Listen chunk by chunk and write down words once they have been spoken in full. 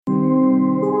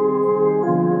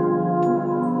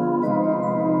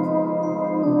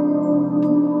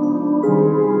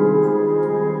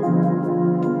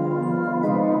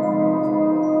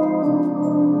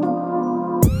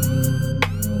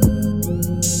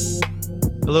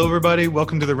Hello, everybody.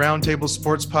 Welcome to the Roundtable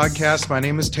Sports Podcast. My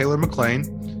name is Taylor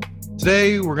McClain.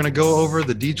 Today, we're going to go over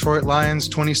the Detroit Lions'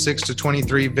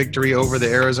 26-23 victory over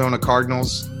the Arizona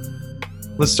Cardinals.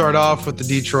 Let's start off with the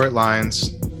Detroit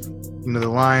Lions. The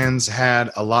Lions had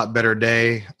a lot better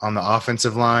day on the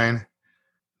offensive line.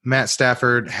 Matt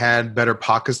Stafford had better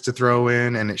pockets to throw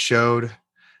in, and it showed.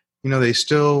 They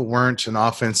still weren't an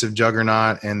offensive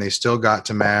juggernaut, and they still got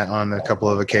to Matt on a couple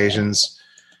of occasions.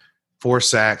 4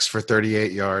 sacks for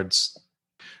 38 yards.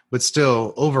 But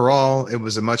still, overall, it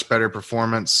was a much better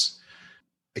performance.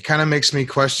 It kind of makes me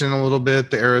question a little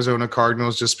bit the Arizona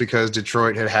Cardinals just because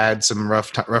Detroit had some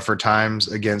rougher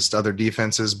times against other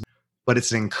defenses. But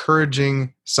it's an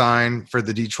encouraging sign for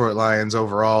the Detroit Lions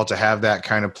overall to have that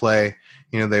kind of play.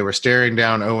 They were staring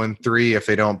down 0-3 if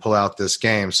they don't pull out this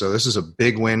game. So this is a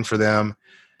big win for them.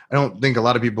 I don't think a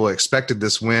lot of people expected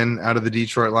this win out of the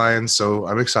Detroit Lions, so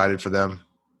I'm excited for them.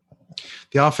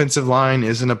 The offensive line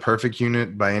isn't a perfect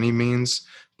unit by any means,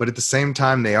 but at the same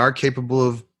time, they are capable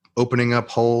of opening up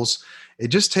holes. It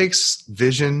just takes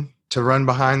vision to run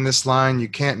behind this line. You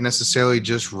can't necessarily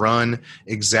just run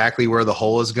exactly where the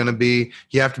hole is going to be.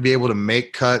 You have to be able to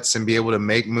make cuts and be able to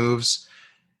make moves.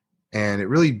 And it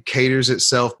really caters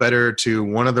itself better to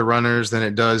one of the runners than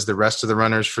it does the rest of the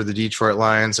runners for the Detroit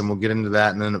Lions, and we'll get into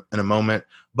that in a moment.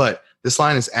 But this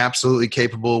line is absolutely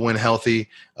capable, when healthy,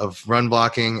 of run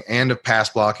blocking and of pass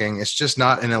blocking. It's just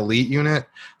not an elite unit.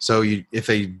 So if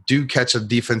they do catch a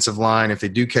defensive line, if they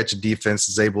do catch a defense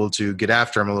that's able to get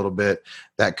after them a little bit,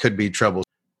 that could be trouble.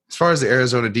 As far as the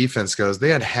Arizona defense goes,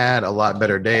 they had a lot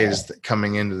better days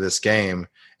coming into this game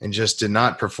and just did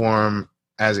not perform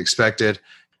as expected.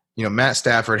 Matt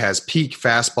Stafford has peak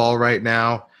fastball right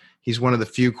now. He's one of the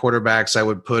few quarterbacks I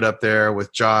would put up there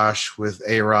with Josh, with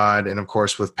A-Rod, and, of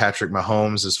course, with Patrick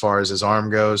Mahomes as far as his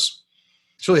arm goes.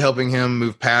 It's really helping him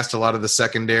move past a lot of the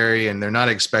secondary, and they're not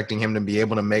expecting him to be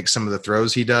able to make some of the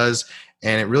throws he does,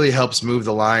 and it really helps move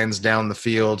the Lions down the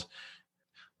field.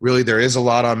 Really, there is a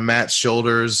lot on Matt's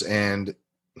shoulders, and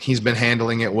he's been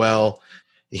handling it well.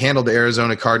 He handled the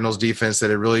Arizona Cardinals defense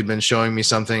that had really been showing me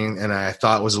something, and I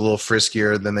thought was a little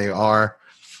friskier than they are.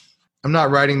 I'm not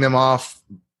writing them off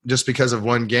just because of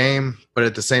one game, but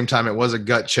at the same time, it was a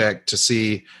gut check to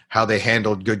see how they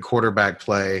handled good quarterback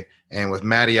play. And with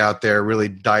Matty out there really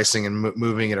dicing and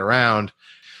moving it around,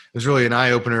 it was really an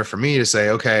eye-opener for me to say,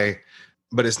 okay,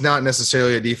 but it's not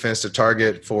necessarily a defense to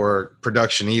target for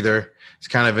production either. It's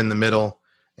kind of in the middle.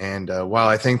 And while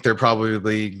I think they're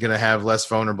probably going to have less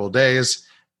vulnerable days,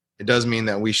 it does mean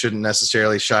that we shouldn't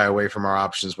necessarily shy away from our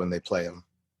options when they play them.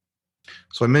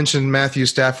 So I mentioned Matthew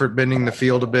Stafford bending the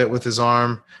field a bit with his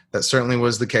arm. That certainly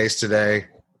was the case today.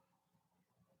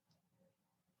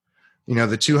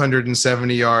 The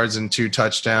 270 yards and 2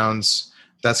 touchdowns,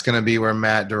 that's going to be where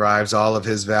Matt derives all of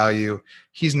his value.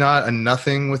 He's not a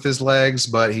nothing with his legs,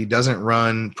 but he doesn't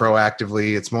run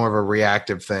proactively. It's more of a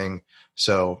reactive thing.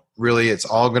 So really, it's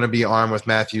all going to be armed with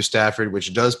Matthew Stafford,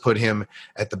 which does put him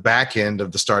at the back end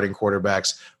of the starting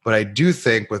quarterbacks. But I do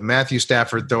think with Matthew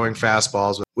Stafford throwing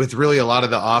fastballs, with really a lot of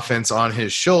the offense on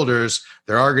his shoulders,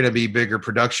 there are going to be bigger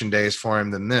production days for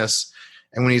him than this.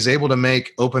 And when he's able to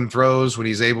make open throws, when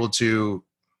he's able to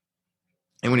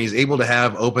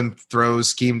have open throws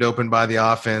schemed open by the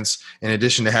offense, in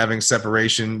addition to having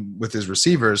separation with his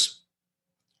receivers,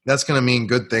 that's going to mean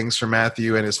good things for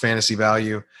Matthew and his fantasy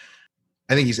value.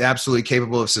 I think he's absolutely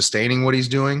capable of sustaining what he's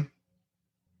doing.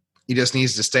 He just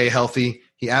needs to stay healthy.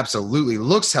 He absolutely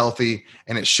looks healthy,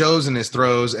 and it shows in his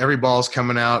throws. Every ball's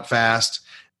coming out fast,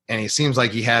 and he seems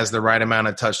like he has the right amount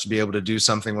of touch to be able to do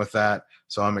something with that.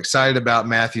 So I'm excited about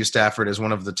Matthew Stafford as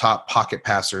one of the top pocket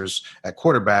passers at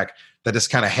quarterback. That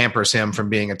just kind of hampers him from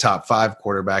being a top 5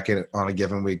 quarterback on a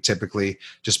given week typically,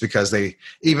 just because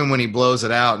even when he blows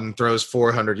it out and throws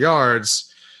 400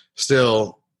 yards,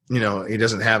 still – he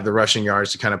doesn't have the rushing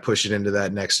yards to kind of push it into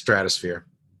that next stratosphere.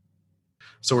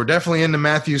 So we're definitely into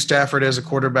Matthew Stafford as a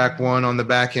quarterback 1 on the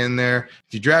back end there.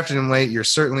 If you drafted him late, you're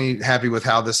certainly happy with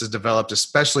how this has developed,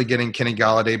 especially getting Kenny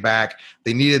Golladay back.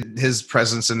 They needed his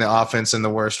presence in the offense in the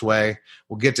worst way.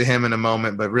 We'll get to him in a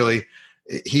moment, but really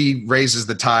he raises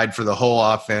the tide for the whole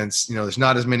offense. There's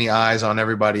not as many eyes on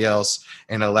everybody else,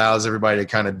 and allows everybody to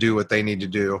kind of do what they need to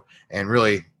do. And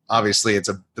really, obviously, it's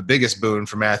the biggest boon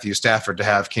for Matthew Stafford to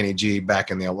have Kenny G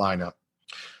back in the lineup.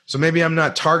 So maybe I'm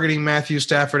not targeting Matthew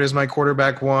Stafford as my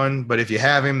quarterback 1, but if you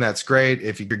have him, that's great.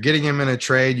 If you're getting him in a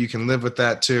trade, you can live with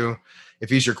that too. If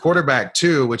he's your quarterback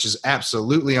 2, which is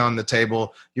absolutely on the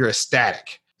table, you're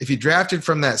ecstatic. If you drafted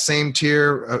from that same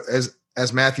tier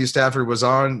as Matthew Stafford was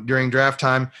on during draft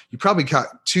time, you probably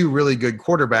got two really good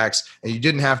quarterbacks, and you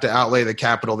didn't have to outlay the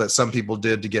capital that some people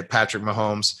did to get Patrick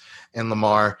Mahomes and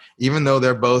Lamar. Even though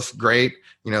they're both great,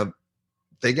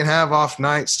 they can have off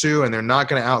nights too, and they're not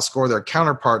going to outscore their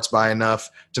counterparts by enough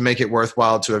to make it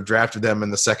worthwhile to have drafted them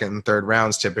in the second and third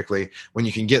rounds typically, when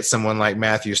you can get someone like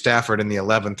Matthew Stafford in the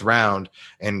 11th round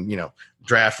and,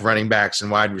 draft running backs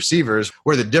and wide receivers,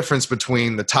 where the difference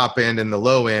between the top end and the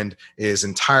low end is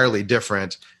entirely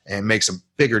different and makes a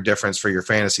bigger difference for your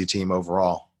fantasy team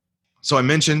overall. So I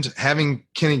mentioned having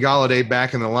Kenny Golladay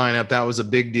back in the lineup. That was a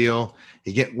big deal.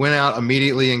 He went out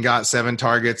immediately and got 7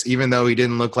 targets, even though he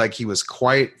didn't look like he was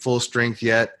quite full strength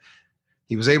yet.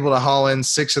 He was able to haul in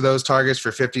 6 of those targets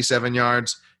for 57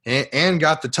 yards and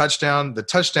got the touchdown. The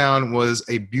touchdown was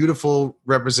a beautiful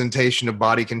representation of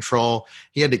body control.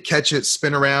 He had to catch it,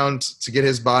 spin around to get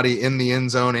his body in the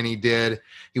end zone, and he did.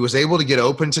 He was able to get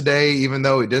open today, even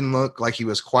though it didn't look like he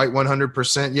was quite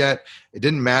 100% yet. It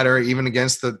didn't matter, even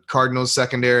against the Cardinals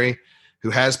secondary, who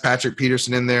has Patrick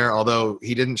Peterson in there, although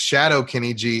he didn't shadow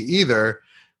Kenny G either.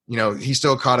 He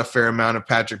still caught a fair amount of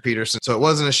Patrick Peterson. So it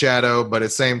wasn't a shadow, but at the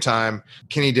same time,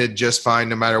 Kenny did just fine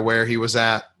no matter where he was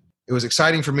at. It was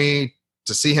exciting for me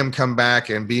to see him come back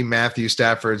and be Matthew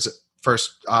Stafford's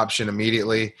first option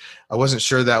immediately. I wasn't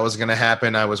sure that was going to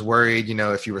happen. I was worried,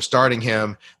 if you were starting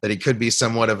him, that he could be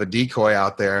somewhat of a decoy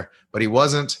out there, but he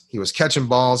wasn't. He was catching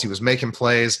balls. He was making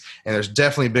plays, and there's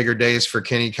definitely bigger days for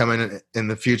Kenny coming in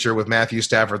the future with Matthew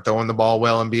Stafford throwing the ball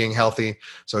well and being healthy.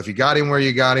 So if you got him where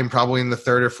you got him, probably in the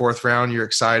 3rd or 4th round, you're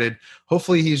excited.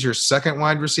 Hopefully he's your second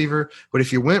wide receiver, but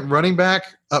if you went running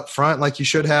back up front like you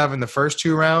should have in the first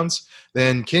 2 rounds,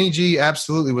 then Kenny G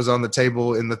absolutely was on the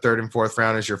table in the 3rd and 4th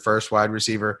round as your first wide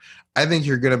receiver. I think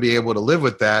you're going to be able to live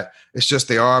with that. It's just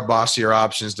they are bossier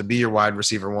options to be your wide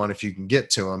receiver 1 if you can get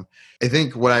to them. I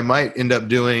think what I might end up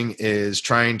doing is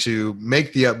trying to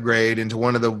make the upgrade into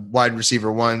one of the wide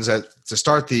receiver 1s to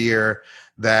start the year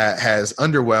that has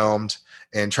underwhelmed,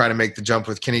 and try to make the jump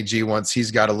with Kenny G once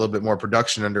he's got a little bit more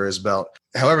production under his belt.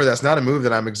 However, that's not a move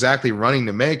that I'm exactly running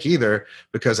to make either,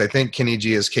 because I think Kenny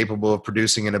G is capable of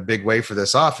producing in a big way for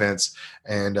this offense.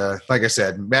 And like I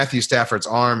said, Matthew Stafford's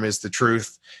arm is the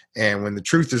truth. And when the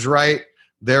truth is right,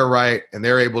 they're right, and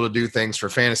they're able to do things for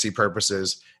fantasy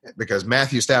purposes, because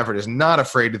Matthew Stafford is not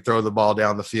afraid to throw the ball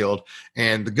down the field.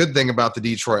 And the good thing about the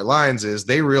Detroit Lions is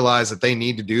they realize that they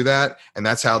need to do that, and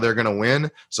that's how they're going to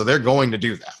win. So they're going to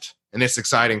do that. And it's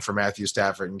exciting for Matthew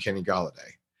Stafford and Kenny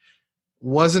Golladay.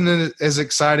 Wasn't it as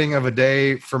exciting of a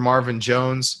day for Marvin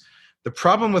Jones? The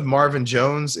problem with Marvin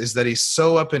Jones is that he's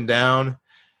so up and down.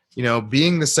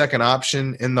 Being the second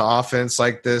option in the offense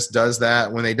like this does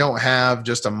that. When they don't have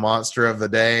just a monster of the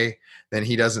day, then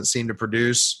he doesn't seem to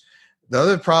produce. The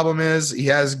other problem is he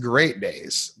has great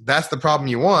days. That's the problem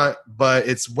you want, but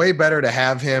it's way better to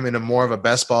have him in a more of a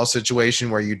best ball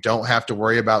situation where you don't have to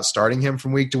worry about starting him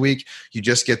from week to week. You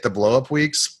just get the blow-up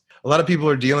weeks. A lot of people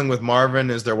are dealing with Marvin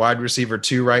as their wide receiver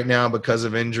 2 right now because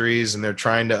of injuries, and they're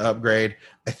trying to upgrade.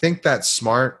 I think that's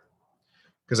smart,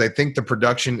 because I think the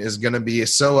production is going to be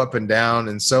so up and down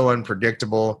and so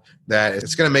unpredictable that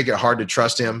it's going to make it hard to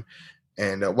trust him.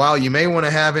 And while you may want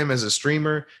to have him as a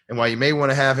streamer, and while you may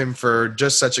want to have him for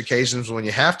just such occasions when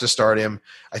you have to start him,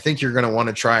 I think you're going to want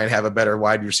to try and have a better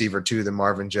wide receiver 2 than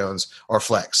Marvin Jones or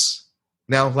flex.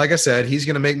 Now, like I said, he's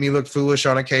going to make me look foolish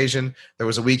on occasion. There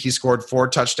was a week he scored 4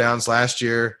 touchdowns last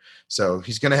year, so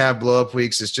he's going to have blow-up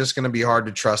weeks. It's just going to be hard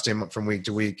to trust him from week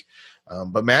to week.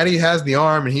 But Matty has the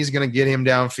arm, and he's going to get him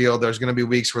downfield. There's going to be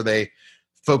weeks where they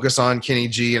focus on Kenny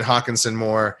G and Hawkinson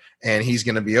more, and he's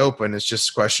going to be open. It's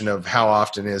just a question of how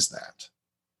often is that.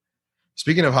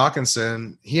 Speaking of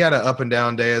Hawkinson, he had an up and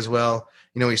down day as well.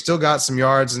 He still got some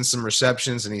yards and some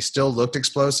receptions, and he still looked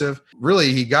explosive.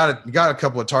 Really, he got a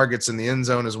couple of targets in the end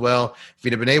zone as well. If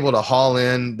he'd have been able to haul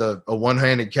in a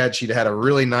one-handed catch, he'd have had a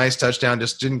really nice touchdown,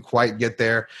 just didn't quite get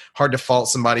there. Hard to fault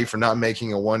somebody for not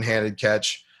making a one-handed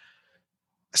catch.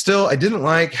 Still, I didn't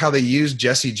like how they used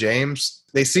Jesse James.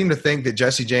 They seem to think that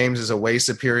Jesse James is a way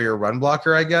superior run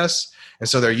blocker, I guess. And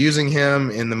so they're using him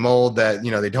in the mold that,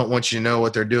 they don't want you to know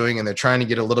what they're doing, and they're trying to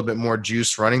get a little bit more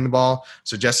juice running the ball.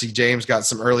 So Jesse James got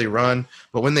some early run.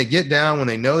 But when they get down, when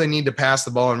they know they need to pass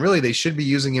the ball, and really they should be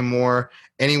using him more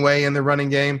anyway in the running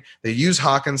game, they use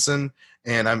Hawkinson.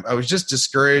 And I was just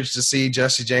discouraged to see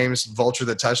Jesse James vulture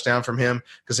the touchdown from him,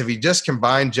 because if you just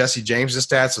combine Jesse James'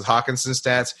 stats with Hawkinson's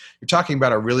stats, you're talking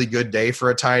about a really good day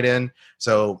for a tight end.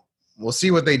 So we'll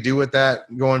see what they do with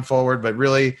that going forward. But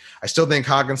really, I still think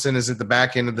Hawkinson is at the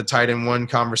back end of the tight end 1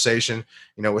 conversation.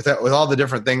 With all the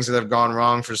different things that have gone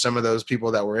wrong for some of those people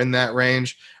that were in that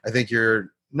range, I think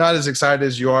you're not as excited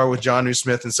as you are with Jonnu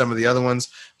Smith and some of the other ones,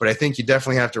 but I think you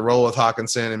definitely have to roll with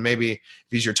Hawkinson. And maybe if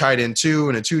he's your tight end 2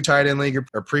 in a 2 tight end league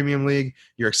or premium league,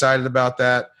 you're excited about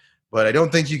that. But I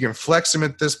don't think you can flex him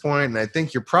at this point, and I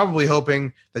think you're probably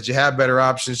hoping that you have better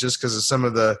options just because of some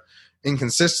of the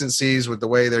inconsistencies with the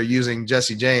way they're using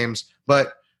Jesse James.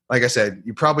 But like I said,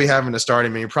 you're probably having to start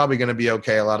him, and you're probably going to be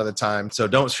okay a lot of the time. So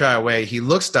don't shy away. He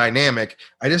looks dynamic.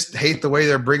 I just hate the way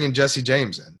they're bringing Jesse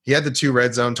James in. He had the 2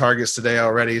 red zone targets today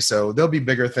already, so there'll be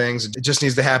bigger things. It just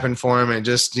needs to happen for him, and it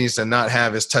just needs to not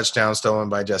have his touchdown stolen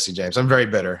by Jesse James. I'm very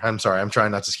bitter. I'm sorry. I'm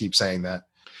trying not to keep saying that.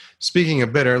 Speaking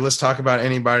of bitter, let's talk about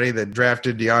anybody that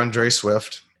drafted DeAndre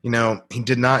Swift. He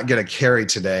did not get a carry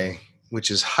today,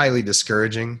 which is highly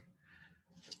discouraging.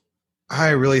 I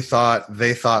really thought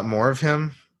they thought more of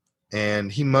him.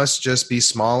 And he must just be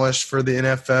smallish for the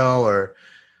NFL, or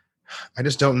I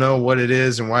just don't know what it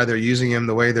is and why they're using him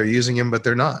the way they're using him, but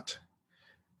they're not.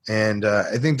 And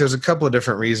I think there's a couple of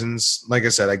different reasons. Like I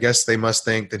said, I guess they must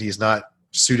think that he's not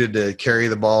suited to carry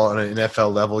the ball on an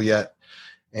NFL level yet.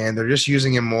 And they're just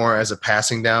using him more as a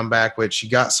passing down back, which he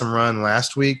got some run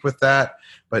last week with that,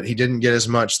 but he didn't get as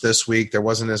much this week. There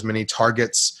wasn't as many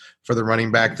targets for the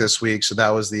running back this week, so that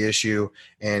was the issue.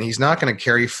 And he's not going to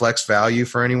carry flex value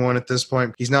for anyone at this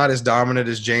point. He's not as dominant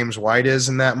as James White is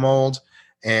in that mold,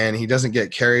 and he doesn't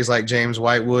get carries like James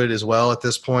White would as well at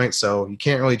this point, so you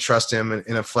can't really trust him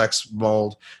in a flex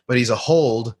mold. But he's a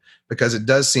hold because it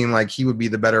does seem like he would be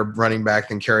the better running back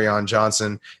than Kerryon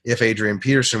Johnson if Adrian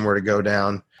Peterson were to go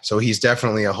down. So he's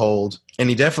definitely a hold, and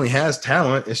he definitely has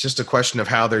talent. It's just a question of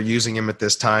how they're using him at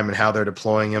this time and how they're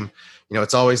deploying him.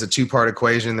 It's always a 2-part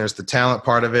equation. There's the talent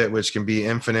part of it, which can be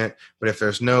infinite. But if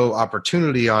there's no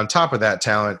opportunity on top of that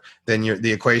talent, then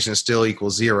the equation still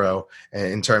equals 0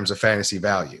 in terms of fantasy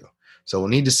value. So we'll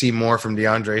need to see more from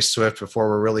DeAndre Swift before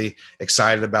we're really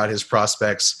excited about his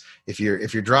prospects. If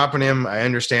you're dropping him, I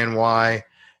understand why.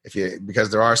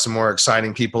 Because there are some more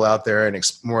exciting people out there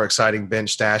and more exciting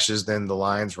bench stashes than the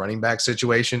Lions running back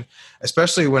situation,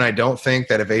 especially when I don't think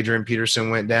that if Adrian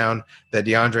Peterson went down, that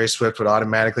DeAndre Swift would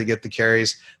automatically get the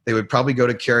carries. They would probably go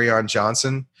to Kerryon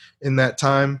Johnson in that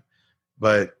time,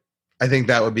 but I think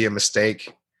that would be a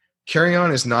mistake.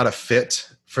 Kerryon is not a fit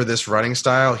for this running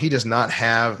style. He does not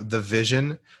have the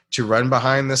vision to run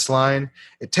behind this line.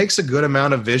 It takes a good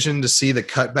amount of vision to see the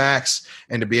cutbacks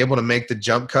and to be able to make the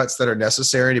jump cuts that are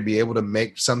necessary to be able to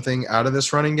make something out of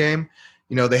this running game.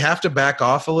 They have to back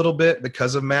off a little bit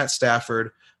because of Matt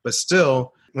Stafford, but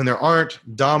still, when there aren't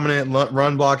dominant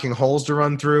run blocking holes to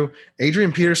run through,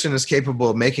 Adrian Peterson is capable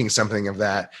of making something of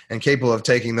that and capable of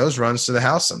taking those runs to the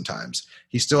house sometimes.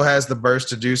 He still has the burst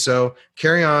to do so.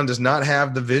 Kerryon does not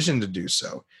have the vision to do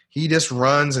so. He just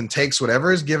runs and takes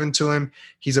whatever is given to him.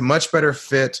 He's a much better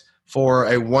fit for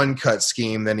a one-cut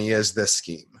scheme than he is this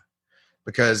scheme.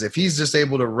 Because if he's just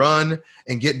able to run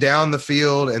and get down the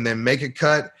field and then make a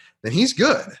cut, then he's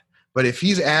good. But if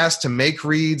he's asked to make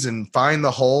reads and find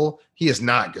the hole, he is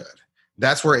not good.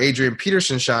 That's where Adrian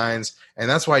Peterson shines, and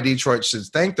that's why Detroit should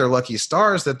thank their lucky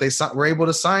stars that they were able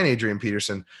to sign Adrian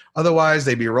Peterson. Otherwise,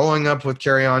 they'd be rolling up with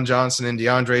Kerryon Johnson and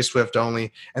DeAndre Swift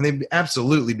only, and they'd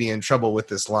absolutely be in trouble with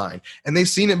this line. And they've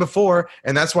seen it before,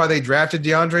 and that's why they drafted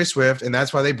DeAndre Swift, and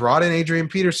that's why they brought in Adrian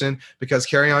Peterson, because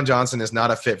Kerryon Johnson is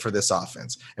not a fit for this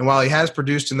offense. And while he has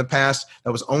produced in the past,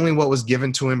 that was only what was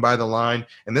given to him by the line,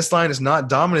 and this line is not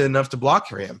dominant enough to block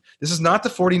for him. This is not the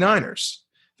 49ers.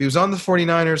 If he was on the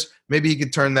 49ers, maybe he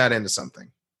could turn that into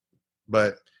something.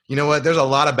 But you know what? There's a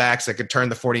lot of backs that could turn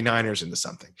the 49ers into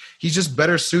something. He's just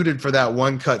better suited for that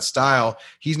one-cut style.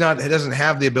 He doesn't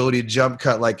have the ability to jump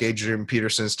cut like Adrian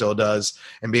Peterson still does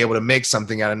and be able to make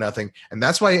something out of nothing. And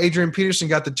that's why Adrian Peterson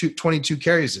got the 22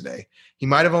 carries today. He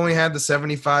might have only had the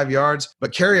 75 yards,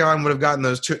 but Kerryon would have gotten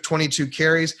those 22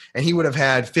 carries, and he would have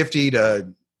had 50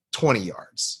 to 20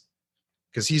 yards.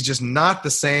 Because he's just not the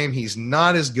same. He's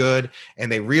not as good, and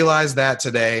they realized that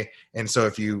today. And so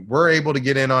if you were able to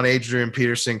get in on Adrian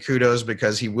Peterson, kudos,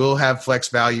 because he will have flex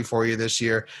value for you this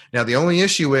year. Now, the only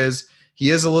issue is he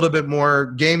is a little bit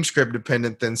more game script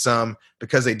dependent than some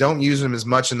because they don't use him as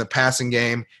much in the passing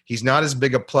game. He's not as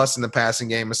big a plus in the passing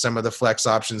game as some of the flex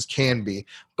options can be.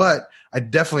 But I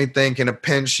definitely think in a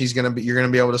pinch you're going to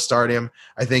be able to start him.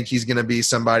 I think he's going to be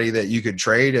somebody that you could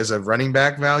trade as a running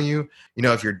back value.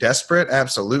 If you're desperate,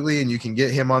 absolutely, and you can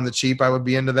get him on the cheap, I would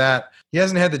be into that. He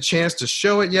hasn't had the chance to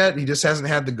show it yet. He just hasn't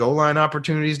had the goal line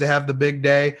opportunities to have the big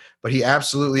day, but he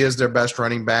absolutely is their best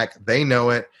running back. They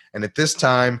know it, and at this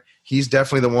time, he's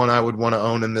definitely the one I would want to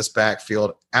own in this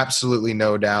backfield. Absolutely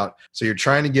no doubt. So you're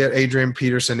trying to get Adrian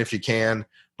Peterson if you can,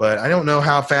 but I don't know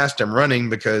how fast I'm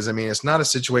running because, it's not a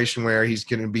situation where he's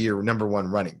going to be your number one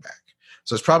running back.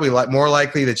 So it's probably more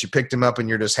likely that you picked him up and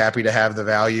you're just happy to have the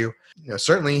value.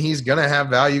 Certainly he's going to have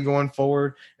value going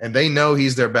forward, and they know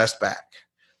he's their best back.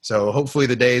 So hopefully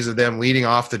the days of them leading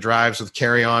off the drives with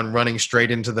carry on, running straight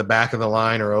into the back of the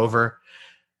line are over,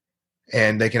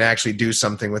 and they can actually do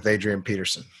something with Adrian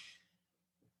Peterson.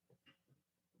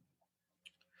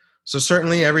 So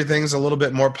certainly everything's a little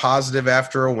bit more positive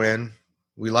after a win.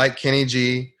 We like Kenny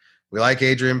G. We like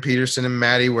Adrian Peterson and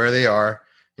Matty where they are.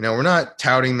 We're not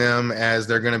touting them as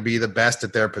they're going to be the best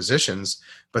at their positions,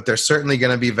 but they're certainly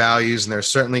going to be values and they're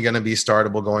certainly going to be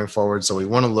startable going forward. So we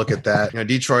want to look at that.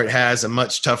 Detroit has a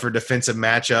much tougher defensive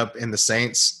matchup in the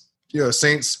Saints.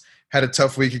 Saints had a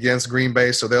tough week against Green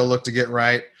Bay, so they'll look to get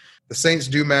right. The Saints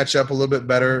do match up a little bit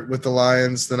better with the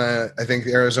Lions than I think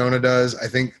Arizona does. I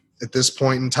think at this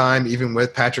point in time, even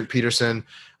with Patrick Peterson,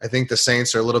 I think the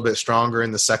Saints are a little bit stronger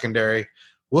in the secondary.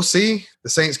 We'll see. The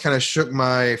Saints kind of shook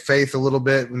my faith a little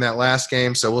bit in that last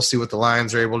game, so we'll see what the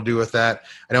Lions are able to do with that.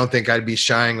 I don't think I'd be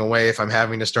shying away if I'm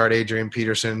having to start Adrian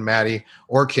Peterson, Matty,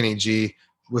 or Kenny G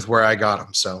with where I got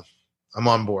them, so I'm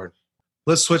on board.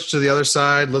 Let's switch to the other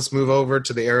side. Let's move over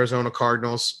to the Arizona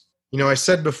Cardinals. I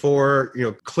said before,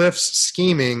 Cliff's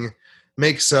scheming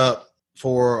makes up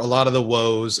for a lot of the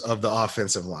woes of the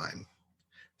offensive line.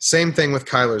 Same thing with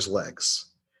Kyler's legs.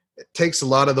 It takes a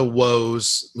lot of the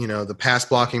woes, the pass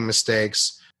blocking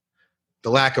mistakes, the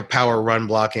lack of power run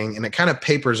blocking, and it kind of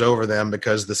papers over them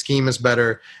because the scheme is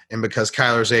better and because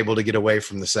Kyler's able to get away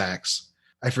from the sacks.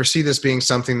 I foresee this being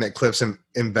something that Cliff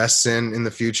invests in the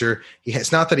future.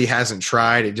 It's not that he hasn't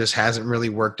tried. It just hasn't really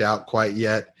worked out quite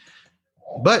yet.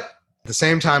 But at the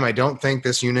same time, I don't think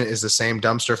this unit is the same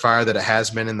dumpster fire that it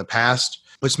has been in the past,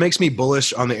 which makes me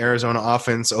bullish on the Arizona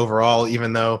offense overall,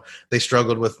 even though they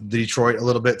struggled with Detroit a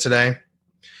little bit today.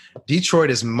 Detroit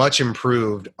is much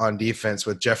improved on defense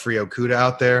with Jeffrey Okudah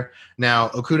out there. Now,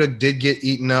 Okudah did get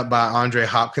eaten up by Deandre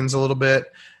Hopkins a little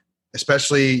bit,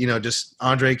 especially, just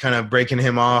Andre kind of breaking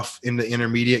him off in the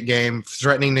intermediate game,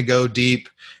 threatening to go deep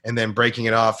and then breaking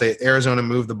it off. Arizona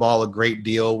moved the ball a great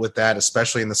deal with that,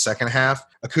 especially in the second half.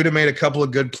 Okudah made a couple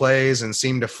of good plays and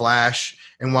seemed to flash.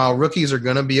 And while rookies are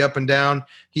going to be up and down,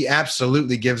 he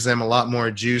absolutely gives them a lot more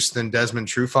juice than Desmond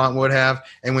Trufant would have.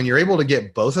 And when you're able to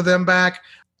get both of them back,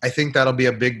 I think that'll be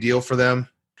a big deal for them.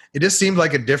 It just seemed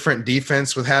like a different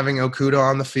defense with having Okudah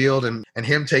on the field and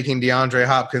him taking DeAndre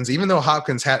Hopkins. Even though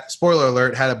Hopkins spoiler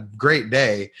alert, had a great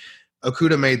day,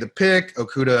 Okudah made the pick.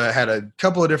 Okudah had a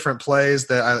couple of different plays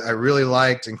that I really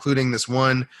liked, including this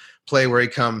one play where he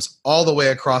comes all the way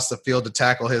across the field to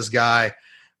tackle his guy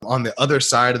on the other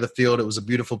side of the field. It was a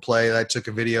beautiful play that I took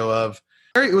a video of.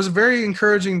 It was a very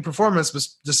encouraging performance,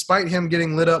 despite him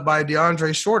getting lit up by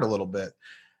DeAndre Short a little bit.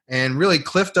 And really,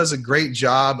 Cliff does a great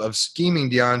job of scheming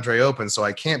DeAndre open, so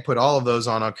I can't put all of those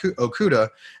on Okudah.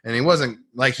 And it wasn't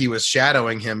like he was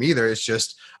shadowing him either. It's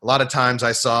just a lot of times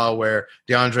I saw where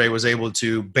DeAndre was able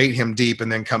to bait him deep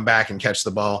and then come back and catch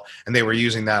the ball, and they were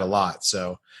using that a lot.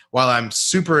 So while I'm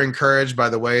super encouraged by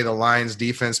the way the Lions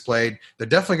defense played, they're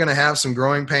definitely going to have some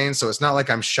growing pains, so it's not like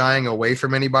I'm shying away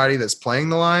from anybody that's playing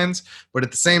the Lions, but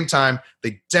at the same time,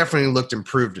 they definitely looked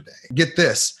improved today. Get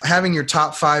this, having your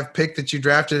top 5 pick that you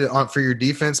drafted for your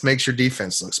defense makes your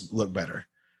defense look better.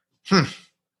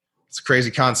 It's a crazy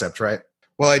concept, right?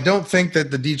 Well, I don't think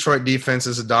that the Detroit defense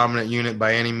is a dominant unit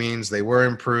by any means. They were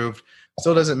improved.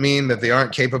 Still doesn't mean that they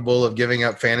aren't capable of giving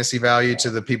up fantasy value to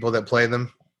the people that play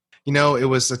them. It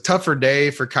was a tougher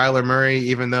day for Kyler Murray,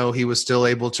 even though he was still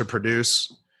able to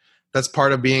produce. That's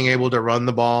part of being able to run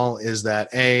the ball is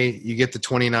that, A, you get the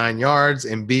 29 yards,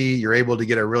 and B, you're able to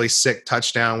get a really sick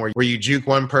touchdown where you juke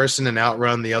one person and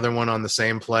outrun the other one on the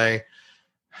same play.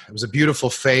 It was a beautiful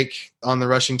fake on the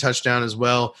rushing touchdown as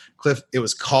well. It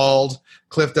was called.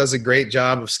 Cliff does a great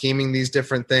job of scheming these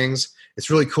different things.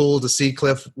 It's really cool to see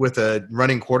Cliff with a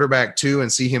running quarterback too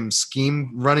and see him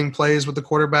scheme running plays with the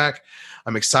quarterback.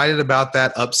 I'm excited about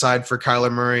that upside for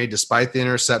Kyler Murray. Despite the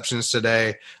interceptions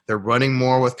today, they're running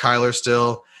more with Kyler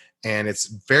still, and it's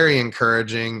very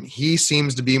encouraging. He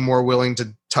seems to be more willing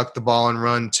to tuck the ball and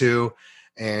run too,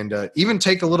 and even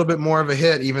take a little bit more of a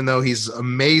hit, even though he's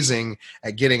amazing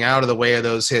at getting out of the way of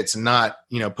those hits and not,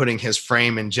 putting his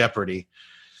frame in jeopardy.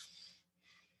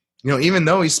 Even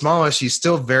though he's smallish, he's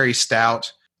still very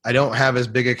stout. I don't have as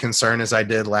big a concern as I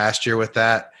did last year with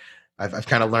that. I've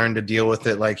kind of learned to deal with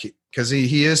it because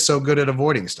he is so good at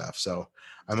avoiding stuff. So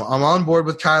I'm on board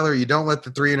with Kyler. You don't let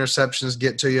the 3 interceptions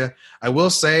get to you. I will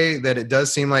say that it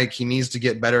does seem like he needs to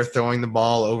get better throwing the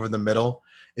ball over the middle.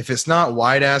 If it's not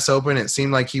wide ass open, it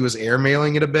seemed like he was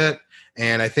airmailing it a bit.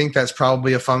 And I think that's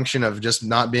probably a function of just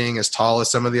not being as tall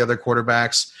as some of the other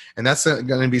quarterbacks. And that's going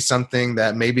to be something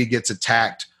that maybe gets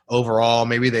attacked overall.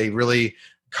 Maybe they really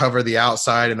cover the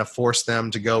outside and force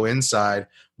them to go inside.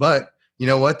 But you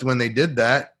know what? When they did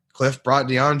that, Cliff brought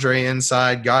DeAndre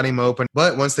inside, got him open.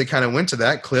 But once they kind of went to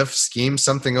that, Cliff schemed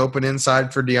something open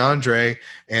inside for DeAndre,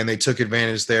 and they took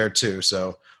advantage there too.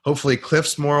 So hopefully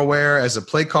Cliff's more aware as a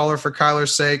play caller for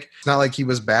Kyler's sake. It's not like he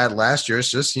was bad last year.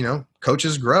 It's just,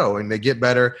 coaches grow and they get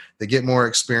better. They get more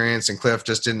experience, and Cliff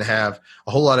just didn't have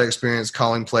a whole lot of experience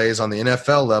calling plays on the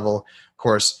NFL level. Of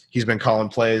course, he's been calling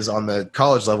plays on the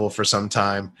college level for some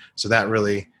time, so that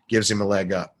really gives him a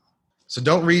leg up. So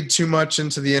don't read too much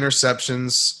into the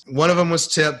interceptions. One of them was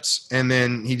tipped, and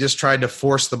then he just tried to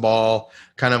force the ball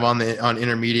kind of on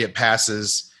intermediate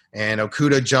passes. And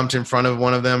Okudah jumped in front of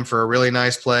one of them for a really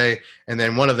nice play, and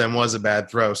then one of them was a bad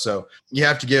throw. So you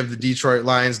have to give the Detroit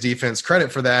Lions defense credit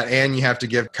for that, and you have to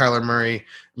give Kyler Murray,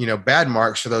 bad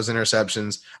marks for those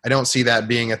interceptions. I don't see that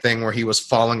being a thing where he was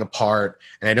falling apart,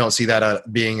 and I don't see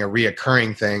that being a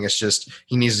reoccurring thing. It's just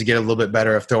he needs to get a little bit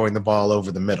better at throwing the ball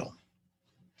over the middle.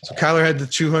 So Kyler had the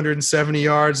 270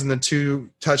 yards and the 2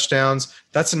 touchdowns.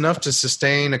 That's enough to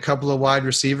sustain a couple of wide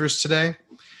receivers today.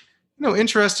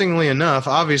 Interestingly enough,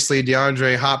 obviously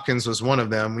DeAndre Hopkins was one of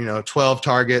them. 12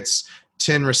 targets,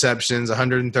 10 receptions,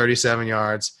 137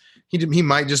 yards. He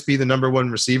might just be the number one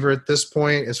receiver at this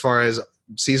point as far as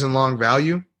season-long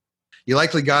value. You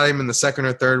likely got him in the second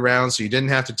or third round, so you didn't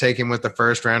have to take him with the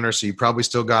first rounder, so you probably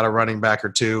still got a running back or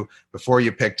two before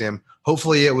you picked him.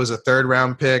 Hopefully it was a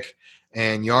third-round pick,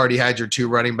 and you already had your 2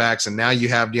 running backs, and now you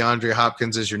have DeAndre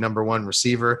Hopkins as your number one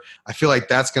receiver. I feel like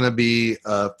that's going to be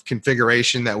a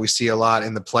configuration that we see a lot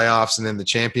in the playoffs and in the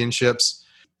championships.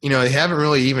 They haven't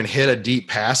really even hit a deep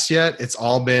pass yet. It's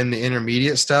all been the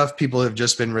intermediate stuff. People have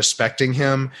just been respecting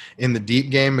him in the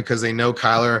deep game because they know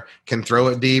Kyler can throw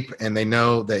it deep, and they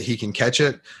know that he can catch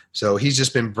it. So he's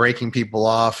just been breaking people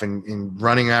off and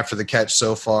running after the catch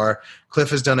so far. Cliff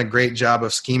has done a great job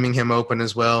of scheming him open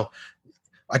as well.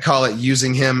 I call it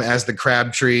using him as the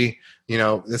Crabtree.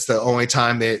 It's the only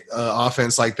time that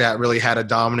offense like that really had a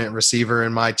dominant receiver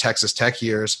in my Texas Tech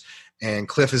years. And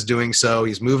Cliff is doing so.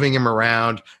 He's moving him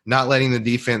around, not letting the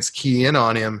defense key in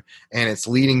on him, and it's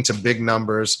leading to big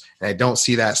numbers. And I don't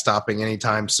see that stopping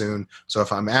anytime soon. So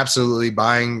if I'm absolutely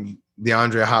buying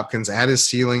DeAndre Hopkins at his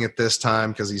ceiling at this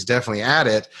time, because he's definitely at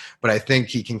it, but I think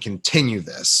he can continue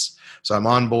this. So I'm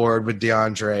on board with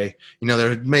DeAndre.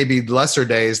 There may be lesser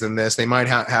days than this. They might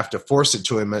have to force it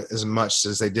to him as much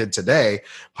as they did today,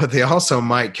 but they also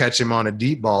might catch him on a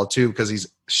deep ball too, because he's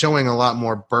showing a lot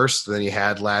more burst than he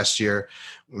had last year.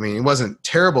 I mean, he wasn't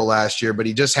terrible last year, but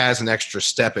he just has an extra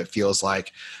step, it feels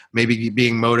like. Maybe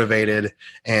being motivated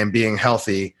and being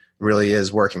healthy really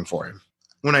is working for him.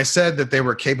 When I said that they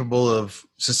were capable of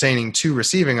sustaining 2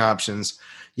 receiving options,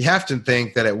 you have to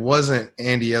think that it wasn't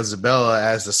Andy Isabella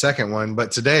as the second one,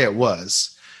 but today it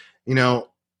was.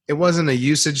 It wasn't a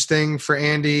usage thing for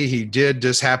Andy. He did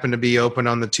just happen to be open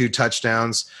on the 2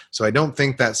 touchdowns, so I don't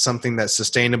think that's something that's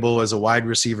sustainable as a wide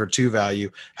receiver 2 value.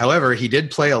 However, he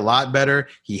did play a lot better.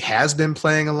 He has been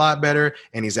playing a lot better,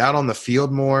 and he's out on the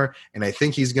field more, and I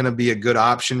think he's going to be a good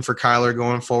option for Kyler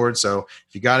going forward. So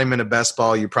if you got him in a best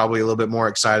ball, you're probably a little bit more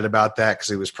excited about that because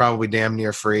he was probably damn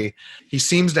near free. He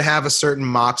seems to have a certain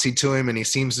moxie to him, and he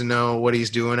seems to know what he's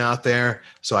doing out there.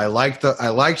 So I liked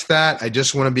that. I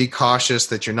just want to be cautious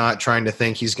that you're not trying to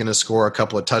think he's going to score a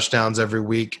couple of touchdowns every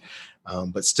week.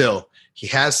 But still, he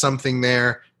has something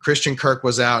there. Christian Kirk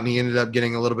was out, and he ended up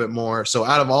getting a little bit more. So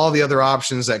out of all the other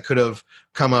options that could have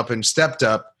come up and stepped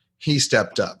up, he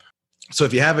stepped up. So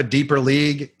if you have a deeper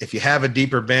league, if you have a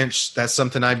deeper bench, that's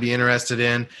something I'd be interested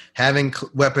in. Having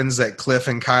weapons that Cliff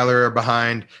and Kyler are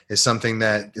behind is something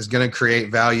that is going to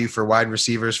create value for wide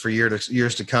receivers for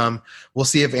years to come. We'll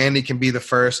see if Andy can be the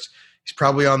first. He's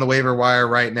probably on the waiver wire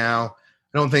right now.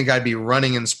 I don't think I'd be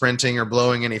running and sprinting or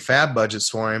blowing any fab budgets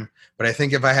for him, but I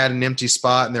think if I had an empty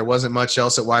spot and there wasn't much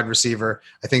else at wide receiver,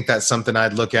 I think that's something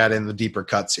I'd look at in the deeper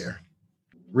cuts here.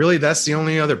 Really, that's the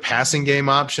only other passing game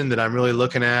option that I'm really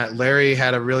looking at. Larry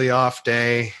had a really off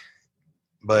day,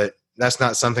 but that's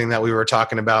not something that we were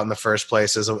talking about in the first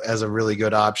place as a really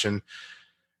good option.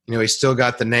 He's still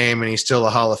got the name and he's still a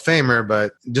Hall of Famer,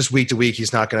 but just week to week,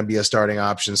 he's not going to be a starting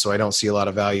option, so I don't see a lot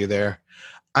of value there.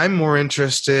 I'm more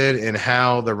interested in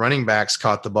how the running backs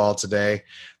caught the ball today.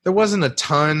 There wasn't a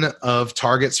ton of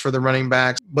targets for the running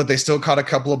backs, but they still caught a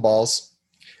couple of balls.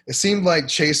 It seemed like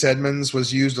Chase Edmonds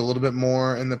was used a little bit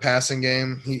more in the passing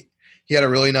game. He had a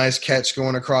really nice catch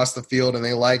going across the field, and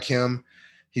they like him.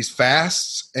 He's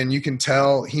fast, and you can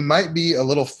tell he might be a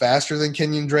little faster than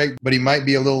Kenyan Drake, but he might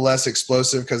be a little less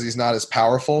explosive because he's not as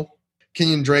powerful.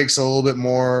 Kenyan Drake's a little bit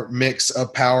more mix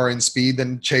of power and speed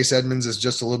than Chase Edmonds is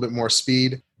just a little bit more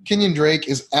speed. Kenyan Drake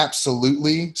is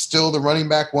absolutely still the running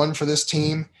back one for this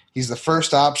team. He's the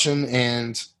first option,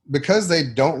 and because they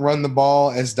don't run the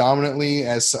ball as dominantly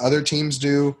as other teams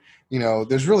do,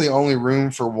 there's really only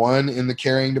room for one in the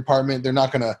carrying department. They're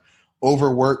not going to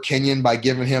overwork Kenyan by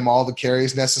giving him all the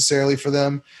carries necessarily for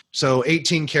them. So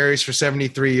 18 carries for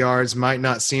 73 yards might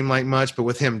not seem like much, but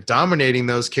with him dominating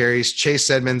those carries, Chase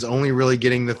Edmonds only really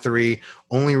getting the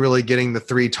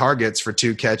three targets for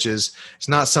 2 catches. It's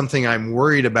not something I'm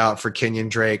worried about for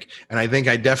Kenyan Drake, and I think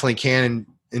I definitely can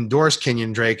endorse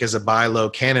Kenyan Drake as a buy low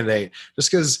candidate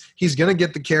just because he's going to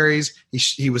get the carries.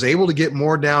 He was able to get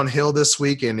more downhill this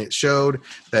week, and it showed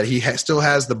that he still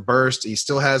has the burst. He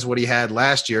still has what he had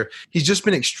last year. He's just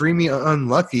been extremely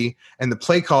unlucky, and the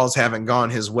play calls haven't gone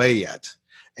his way yet.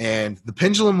 And the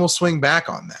pendulum will swing back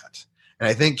on that. And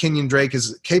I think Kenyan Drake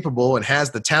is capable and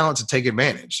has the talent to take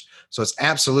advantage. So it's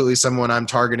absolutely someone I'm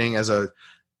targeting as a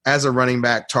running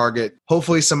back target.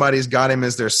 Hopefully somebody's got him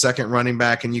as their second running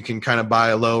back, and you can kind of buy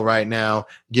a low right now,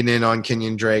 get in on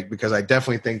Kenyan Drake, because I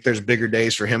definitely think there's bigger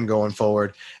days for him going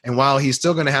forward. And while he's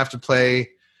still going to have to play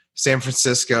San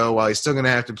Francisco, while he's still going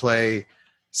to have to play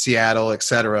Seattle,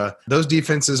 etc., those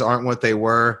defenses aren't what they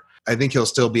were. I think he'll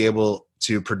still be able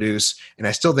to produce, and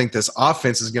I still think this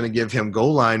offense is going to give him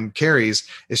goal line carries.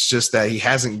 It's just that he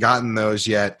hasn't gotten those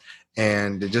yet,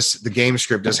 and the game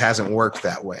script just hasn't worked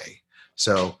that way.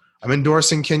 So I'm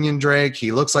endorsing Kenyan Drake.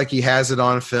 He looks like he has it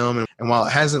on film. And while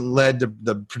it hasn't led to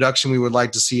the production we would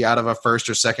like to see out of a first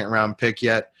or second round pick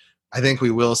yet, I think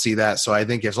we will see that. So I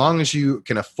think as long as you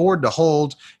can afford to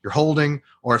hold, you're holding,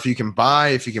 or if you can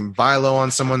buy low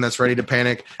on someone that's ready to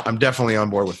panic, I'm definitely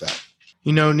on board with that.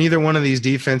 Neither one of these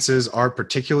defenses are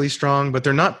particularly strong, but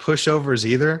they're not pushovers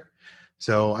either.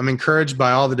 So I'm encouraged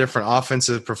by all the different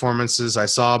offensive performances I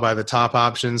saw by the top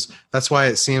options. That's why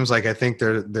it seems like I think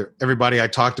everybody I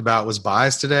talked about was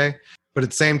biased today. But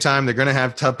at the same time, they're going to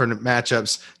have tougher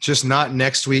matchups, just not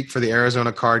next week for the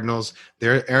Arizona Cardinals.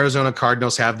 The Arizona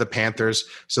Cardinals have the Panthers.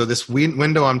 So this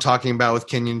window I'm talking about with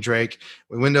Kenyan Drake,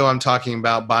 the window I'm talking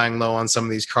about buying low on some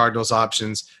of these Cardinals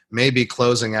options may be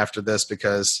closing after this,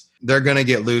 because they're going to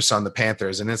get loose on the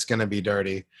Panthers, and it's going to be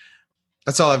dirty.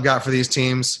 That's all I've got for these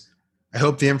teams. I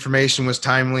hope the information was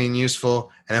timely and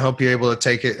useful, and I hope you're able to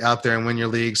take it out there and win your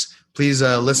leagues. Please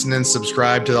listen and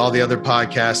subscribe to all the other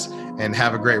podcasts, and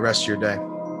have a great rest of your day.